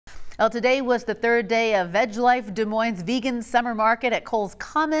Well, today was the third day of VegLife Des Moines Vegan Summer Market at Coles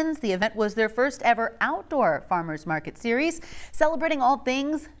Commons. The event was their first ever outdoor farmers market series, celebrating all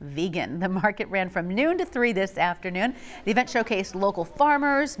things vegan. The market ran from noon to 3 this afternoon. The event showcased local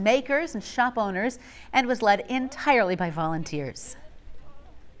farmers, makers, and shop owners, and was led entirely by volunteers.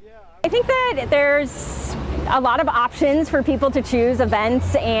 I think that there's a lot of options for people to choose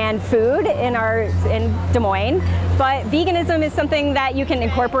events and food in Des Moines, but veganism is something that you can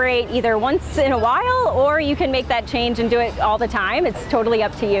incorporate either once in a while or you can make that change and do it all the time. It's totally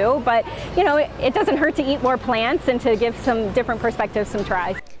up to you, but you know, it doesn't hurt to eat more plants and to give some different perspectives some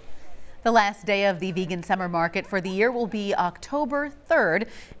try. The last day of the Vegan Summer Market for the year will be October 3rd.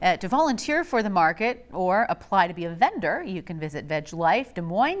 To volunteer for the market or apply to be a vendor, you can visit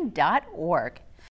VegLifeDesMoines.org.